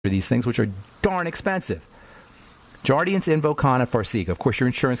these things, which are darn expensive. Jardiance, Invokana, Farxiga. Of course, your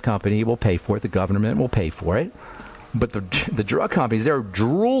insurance company will pay for it. The government will pay for it. But the drug companies, they're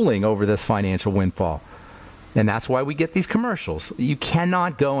drooling over this financial windfall. And that's why we get these commercials. You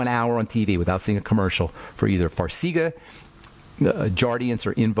cannot go an hour on TV without seeing a commercial for either Farxiga, Jardiance,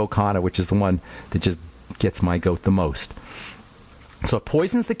 or Invokana, which is the one that just gets my goat the most. So it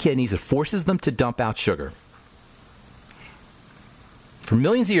poisons the kidneys. It forces them to dump out sugar. For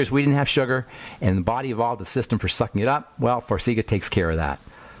millions of years, we didn't have sugar, and the body evolved a system for sucking it up. Well, Farxiga takes care of that.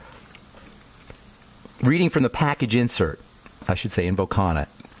 Reading from the package insert, I should say Invokana.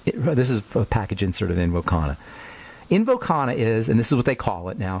 This is a package insert of Invokana. Invokana is, and this is what they call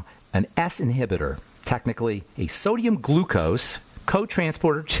it now, an S inhibitor. Technically, a sodium glucose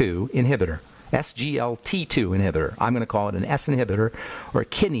cotransporter 2 inhibitor. SGLT2 inhibitor. I'm going to call it an S inhibitor or a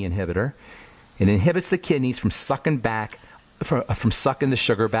kidney inhibitor. It inhibits the kidneys from sucking the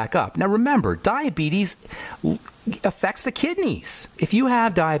sugar back up. Now remember, diabetes affects the kidneys. If you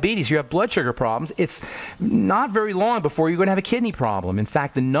have diabetes, you have blood sugar problems, it's not very long before you're going to have a kidney problem. In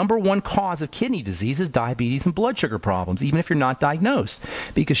fact, the number one cause of kidney disease is diabetes and blood sugar problems, even if you're not diagnosed,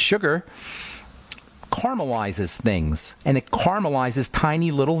 because sugar caramelizes things, and it caramelizes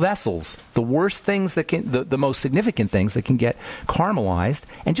tiny little vessels. The worst things that can, the most significant things that can get caramelized,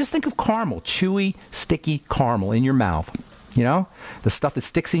 and just think of caramel, chewy, sticky caramel in your mouth. You know, the stuff that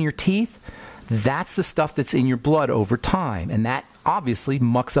sticks in your teeth, that's the stuff that's in your blood over time, and that obviously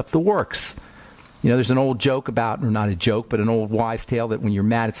mucks up the works. You know, there's an old joke about, or not a joke, but an old wives' tale that when you're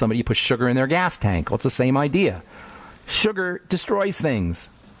mad at somebody, you put sugar in their gas tank. Well, it's the same idea. Sugar destroys things.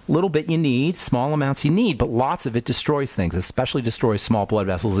 Little bit you need, small amounts you need, but lots of it destroys things, especially destroys small blood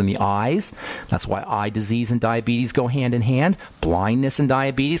vessels in the eyes. That's why eye disease and diabetes go hand in hand. Blindness and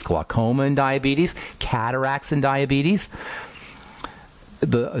diabetes, glaucoma and diabetes, cataracts and diabetes.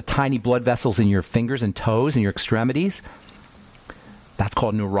 The tiny blood vessels in your fingers and toes and your extremities, that's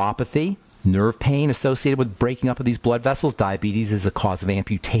called neuropathy. Nerve pain associated with breaking up of these blood vessels. Diabetes is a cause of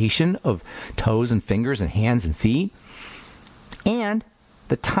amputation of toes and fingers and hands and feet. And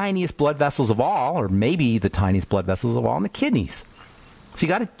the tiniest blood vessels of all, or maybe the tiniest blood vessels of all, in the kidneys. So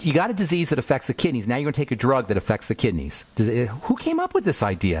you got a disease that affects the kidneys. Now you're going to take a drug that affects the kidneys. Who came up with this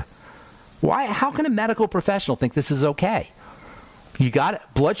idea? Why? How can a medical professional think this is okay? You got a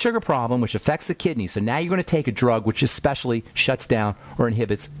blood sugar problem which affects the kidneys. So now you're going to take a drug which especially shuts down or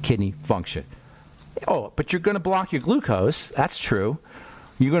inhibits kidney function. Oh, but you're going to block your glucose. That's true.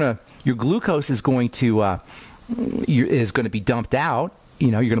 Your glucose is going to be dumped out. You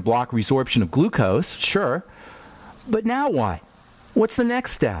know, you're going to block resorption of glucose, sure. But now what? What's the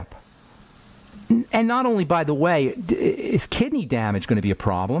next step? And not only, by the way, is kidney damage going to be a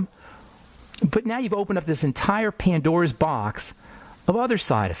problem, but now you've opened up this entire Pandora's box of other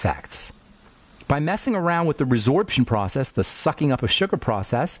side effects. By messing around with the resorption process, the sucking up of sugar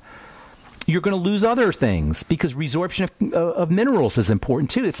process, you're going to lose other things, because resorption of minerals is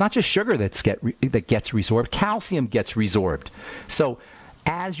important too. It's not just sugar that gets resorbed. Calcium gets resorbed. So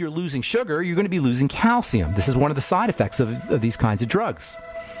as you're losing sugar, you're going to be losing calcium. This is one of the side effects of these kinds of drugs.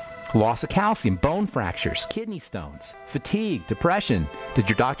 Loss of calcium, bone fractures, kidney stones, fatigue, depression. Did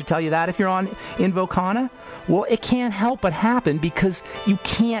your doctor tell you that if you're on Invokana? Well, it can't help but happen because you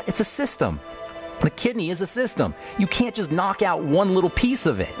can't. It's a system. The kidney is a system. You can't just knock out one little piece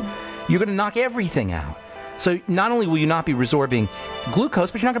of it. You're going to knock everything out. So not only will you not be resorbing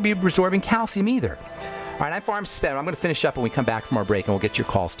glucose, but you're not going to be resorbing calcium either. All right, I'm Pharmacist Ben. I'm going to finish up when we come back from our break, and we'll get your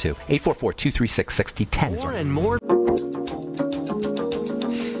calls too. 844-236-6010. More and more.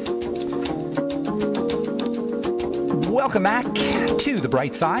 Welcome back to The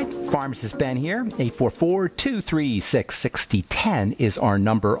Bright Side. Pharmacist Ben here. 844-236-6010 is our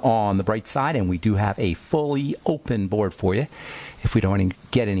number on The Bright Side, and we do have a fully open board for you. If we don't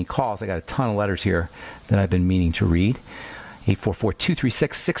get any calls, I got a ton of letters here that I've been meaning to read.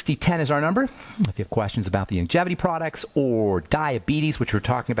 844-236-6010 is our number. If you have questions about the longevity products or diabetes, which we're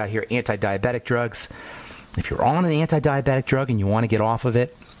talking about here, anti-diabetic drugs. If you're on an anti-diabetic drug and you want to get off of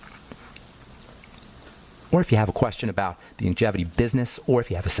it, or if you have a question about the longevity business, or if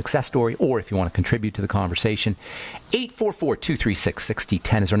you have a success story, or if you want to contribute to the conversation,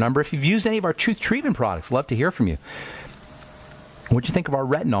 844-236-6010 is our number. If you've used any of our Truth Treatment products, love to hear from you. What'd you think of our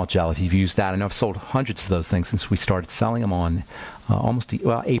retinol gel if you've used that? I know I've sold hundreds of those things since we started selling them on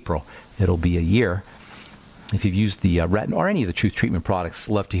April. It'll be a year. If you've used the retinol or any of the Truth Treatment products,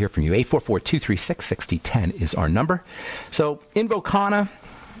 love to hear from you. 844-236-6010 is our number. So Invokana,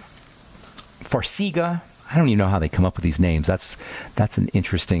 Farxiga, I don't even know how they come up with these names. That's an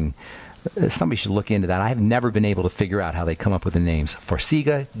interesting Somebody should look into that. I have never been able to figure out how they come up with the names.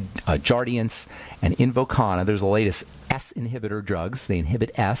 Farxiga, Jardiance, and Invokana. There's the latest S inhibitor drugs. They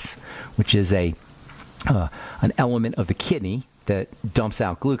inhibit S, which is an element of the kidney that dumps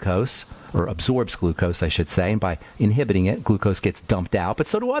out glucose, or absorbs glucose, I should say. And by inhibiting it, glucose gets dumped out. But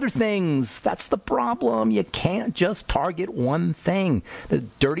so do other things. That's the problem. You can't just target one thing. The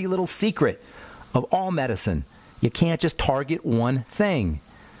dirty little secret of all medicine. You can't just target one thing.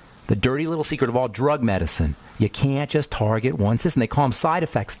 The dirty little secret of all drug medicine. You can't just target one system. They call them side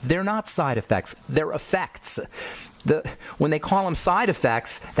effects. They're not side effects. They're effects. When they call them side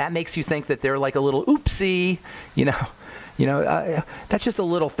effects, that makes you think that they're like a little oopsie, that's just a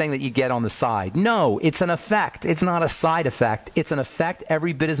little thing that you get on the side. No, it's an effect. It's not a side effect. It's an effect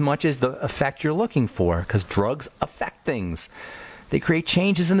every bit as much as the effect you're looking for, because drugs affect things. They create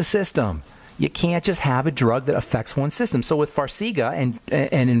changes in the system. You can't just have a drug that affects one system. So with Farxiga and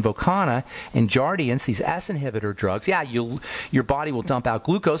Invokana and Jardiance, these S inhibitor drugs, your body will dump out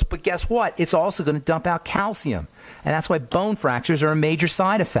glucose, but guess what? It's also going to dump out calcium. And that's why bone fractures are a major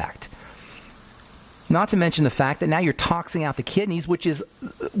side effect. Not to mention the fact that now you're toxing out the kidneys, which is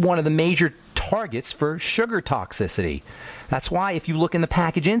one of the major targets for sugar toxicity. That's why if you look in the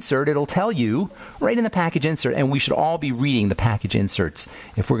package insert, it'll tell you right in the package insert, and we should all be reading the package inserts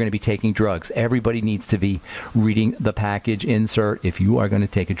if we're going to be taking drugs. Everybody needs to be reading the package insert if you are going to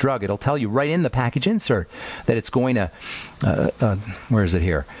take a drug. It'll tell you right in the package insert that it's going to, where is it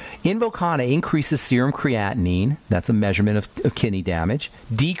here? Invokana increases serum creatinine, that's a measurement of kidney damage,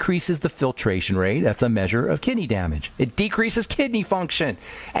 decreases the filtration rate, that's a measure of kidney damage. It decreases kidney function,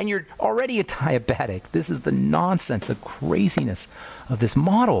 and you're already a diabetic. This is the nonsense, the craziness of this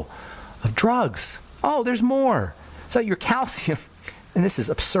model of drugs. Oh, there's more. So your calcium, and this is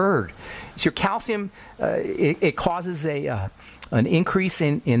absurd. So your calcium, it causes an increase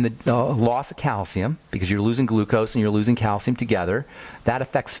in the loss of calcium because you're losing glucose and you're losing calcium together. That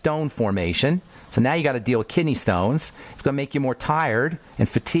affects stone formation. So now you got to deal with kidney stones. It's going to make you more tired and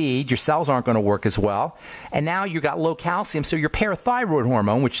fatigued. Your cells aren't going to work as well. And now you got low calcium, so your parathyroid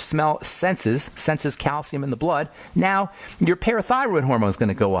hormone, which senses calcium in the blood, now your parathyroid hormone is going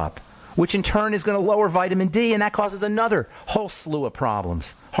to go up, which in turn is going to lower vitamin D, and that causes another whole slew of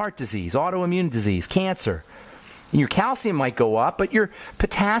problems. Heart disease, autoimmune disease, cancer. And your calcium might go up, but your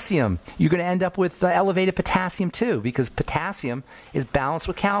potassium, you're going to end up with elevated potassium too, because potassium is balanced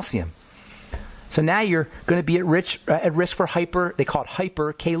with calcium. So now you're going to be at risk for they call it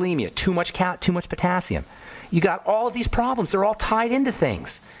hyperkalemia, too much potassium. You got all of these problems. They're all tied into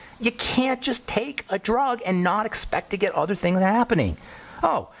things. You can't just take a drug and not expect to get other things happening.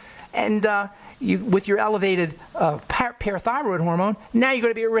 Oh, and with your elevated parathyroid hormone, now you're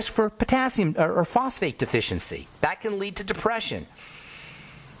going to be at risk for potassium or phosphate deficiency. That can lead to depression.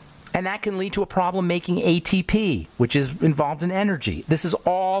 And that can lead to a problem making ATP, which is involved in energy. This is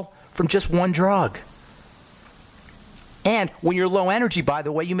all from just one drug. And when you're low energy, by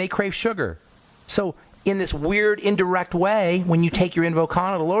the way, you may crave sugar. So in this weird indirect way, when you take your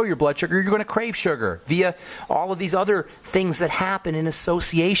Invokana to lower your blood sugar, you're going to crave sugar via all of these other things that happen in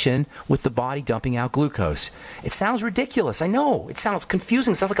association with the body dumping out glucose. It sounds ridiculous. I know. It sounds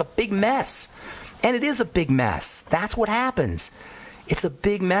confusing. It sounds like a big mess. And it is a big mess. That's what happens. It's a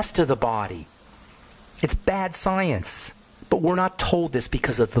big mess to the body. It's bad science. But we're not told this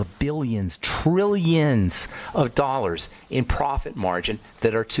because of the billions, trillions of dollars in profit margin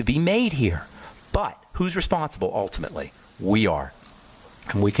that are to be made here. But who's responsible ultimately? We are.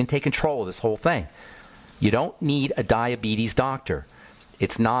 And we can take control of this whole thing. You don't need a diabetes doctor.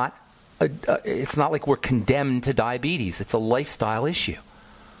 It's not like we're condemned to diabetes. It's a lifestyle issue.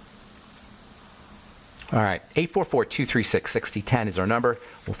 All right, 844-236-6010 is our number.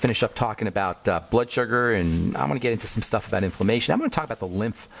 We'll finish up talking about blood sugar, and I'm going to get into some stuff about inflammation. I'm going to talk about the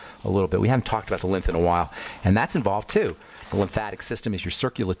lymph a little bit. We haven't talked about the lymph in a while, and that's involved too. The lymphatic system is your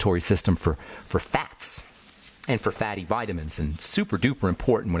circulatory system for fats and for fatty vitamins, and super duper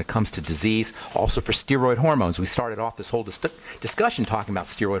important when it comes to disease, also for steroid hormones. We started off this whole discussion talking about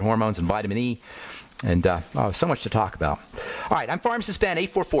steroid hormones and vitamin E. And so much to talk about. All right, I'm Pharmacist Ben.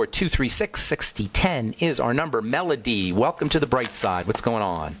 844-236-6010 is our number. Melody, welcome to the bright side. What's going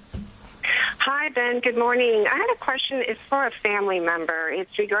on? Hi, Ben. Good morning. I had a question. It's for a family member.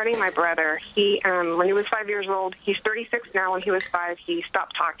 It's regarding my brother. He, when he was 5 years old, he's 36 now. When he was 5, he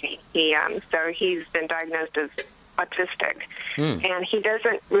stopped talking. So he's been diagnosed as autistic. And he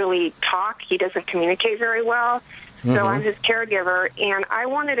doesn't really talk. He doesn't communicate very well. So I'm his caregiver, and I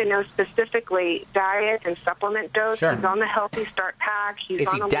wanted to know specifically diet and supplement dose. Sure. He's on the Healthy Start pack.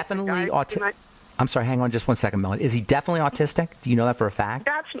 Is he definitely autistic? I'm sorry, hang on just one second, Melody. Is he definitely autistic? Do you know that for a fact?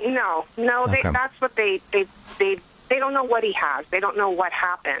 No. Okay. That's what they don't know what he has. They don't know what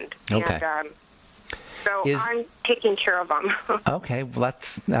happened. Okay. And, so I'm taking care of him. Okay, well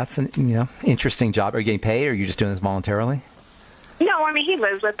that's an interesting job. Are you getting paid, or are you just doing this voluntarily? No, I mean he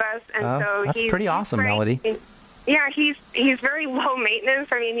lives with us, and so that's pretty awesome, Melody. Yeah, he's very low maintenance.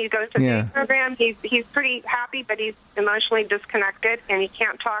 I mean, he goes to the program. He's pretty happy, but he's emotionally disconnected, and he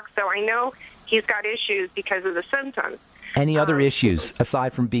can't talk. So I know he's got issues because of the symptoms. Any other issues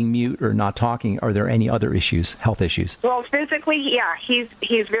aside from being mute or not talking? Are there any other issues, health issues? Well, physically, yeah, he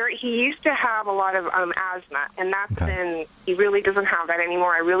used to have a lot of asthma, and that's been, he really doesn't have that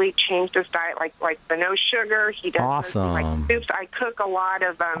anymore. I really changed his diet, like the no sugar. He does like soups. I cook a lot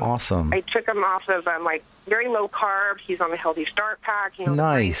of awesome. I took him off of like very low carb. He's on the Healthy Start Pack.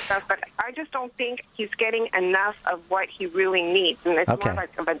 Nice stuff, but I just don't think he's getting enough of what he really needs, and it's more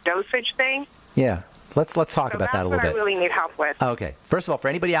like of a dosage thing. Yeah. Let's talk about that a little bit. That's what I really need help with. Okay. First of all, for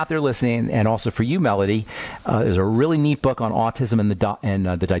anybody out there listening, and also for you, Melody, there's a really neat book on autism and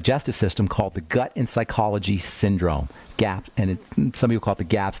the digestive system called The Gut and Psychology Syndrome. GAP, and some people call it the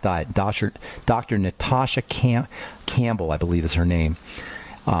GAPS diet. Dr. Natasha Campbell, I believe is her name.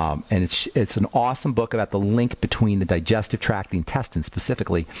 And it's an awesome book about the link between the digestive tract, the intestine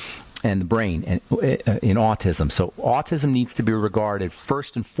specifically, and the brain in autism. So autism needs to be regarded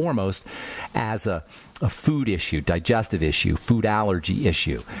first and foremost as a food issue, digestive issue, food allergy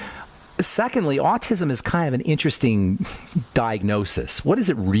issue. Secondly, autism is kind of an interesting diagnosis. What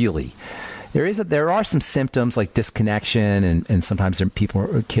is it really? There are some symptoms like disconnection, and sometimes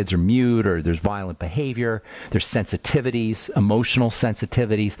kids are mute, or there's violent behavior. There's sensitivities, emotional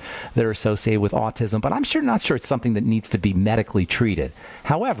sensitivities that are associated with autism. But I'm not sure it's something that needs to be medically treated.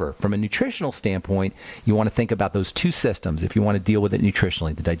 However, from a nutritional standpoint, you want to think about those two systems if you want to deal with it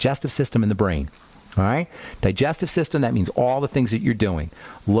nutritionally: the digestive system and the brain. All right, digestive system, that means all the things that you're doing: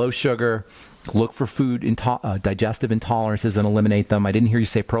 low sugar. Look for food digestive intolerances and eliminate them. I didn't hear you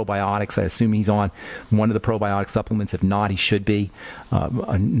say probiotics. I assume he's on one of the probiotic supplements. If not, he should be.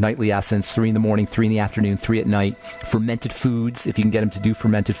 A nightly essence, 3 in the morning, 3 in the afternoon, 3 at night. Fermented foods, if you can get him to do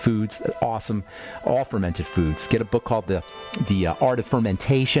fermented foods, awesome. All fermented foods. Get a book called The Art of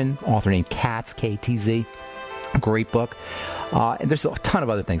Fermentation, author named Katz, K-T-Z. Great book. And there's a ton of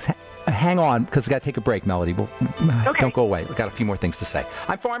other things. Hang on, because we've got to take a break, Melody. Don't go away. We've got a few more things to say.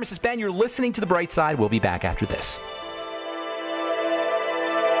 I'm Pharmacist Ben. You're listening to The Bright Side. We'll be back after this.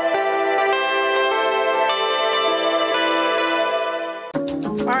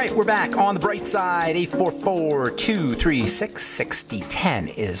 All right, we're back on The Bright Side.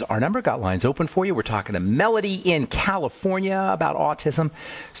 844-236-6010 is our number. Got lines open for you. We're talking to Melody in California about autism.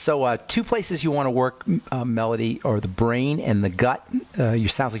 So 2 places you want to work, Melody, are the brain and the gut. You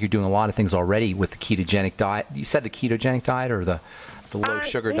sounds like you're doing a lot of things already with the ketogenic diet. You said the ketogenic diet or the low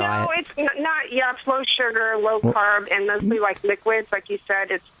sugar diet? No, it's not. Yeah, it's low sugar, low carb, and mostly like liquids. Like you said,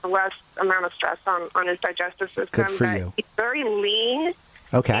 it's less amount of stress on his digestive system. Good for you. He's very lean.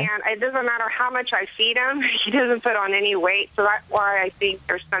 Okay. And it doesn't matter how much I feed him, he doesn't put on any weight. So that's why I think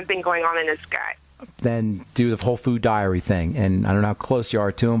there's something going on in his gut. Then do the whole food diary thing. And I don't know how close you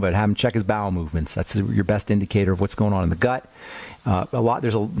are to him, but have him check his bowel movements. That's your best indicator of what's going on in the gut.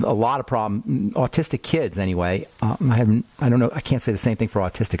 There's a lot of problem. Autistic kids, anyway. I don't know. I can't say the same thing for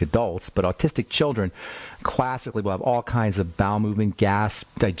autistic adults, but autistic children classically will have all kinds of bowel movement, gas,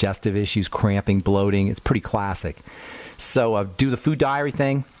 digestive issues, cramping, bloating. It's pretty classic. So do the food diary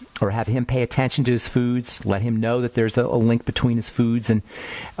thing, or have him pay attention to his foods. Let him know that there's a link between his foods and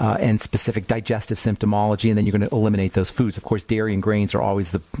specific digestive symptomology, and then you're going to eliminate those foods. Of course, dairy and grains are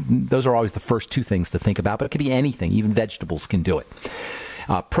always the first 2 things to think about, but it could be anything. Even vegetables can do it.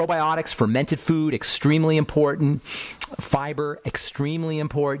 Probiotics, fermented food, extremely important. Fiber, extremely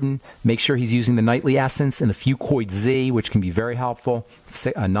important. Make sure he's using the nightly essence and the Fucoid Z, which can be very helpful.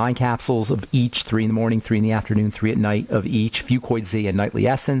 9 capsules of each, 3 in the morning, 3 in the afternoon, 3 at night of each. Fucoid Z and nightly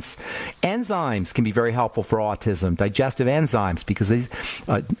essence. Enzymes can be very helpful for autism. Digestive enzymes, because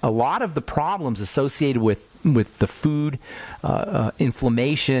a lot of the problems associated with the food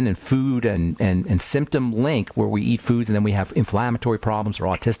inflammation and food and symptom link, where we eat foods and then we have inflammatory problems or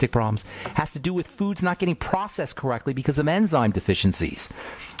autistic problems, has to do with foods not getting processed correctly because of enzyme deficiencies.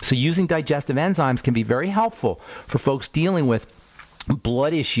 So using digestive enzymes can be very helpful for folks dealing with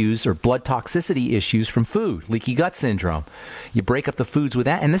blood issues or blood toxicity issues from food, leaky gut syndrome. You break up the foods with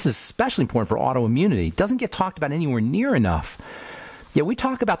that, and this is especially important for autoimmunity. It doesn't get talked about anywhere near enough. Yeah, we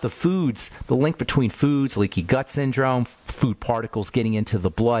talk about the foods, the link between foods, leaky gut syndrome, food particles getting into the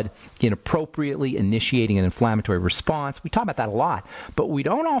blood inappropriately, initiating an inflammatory response. We talk about that a lot. But what we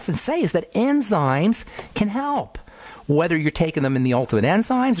don't often say is that enzymes can help, whether you're taking them in the ultimate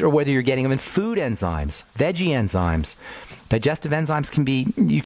enzymes or whether you're getting them in food enzymes, veggie enzymes. Digestive enzymes can be, you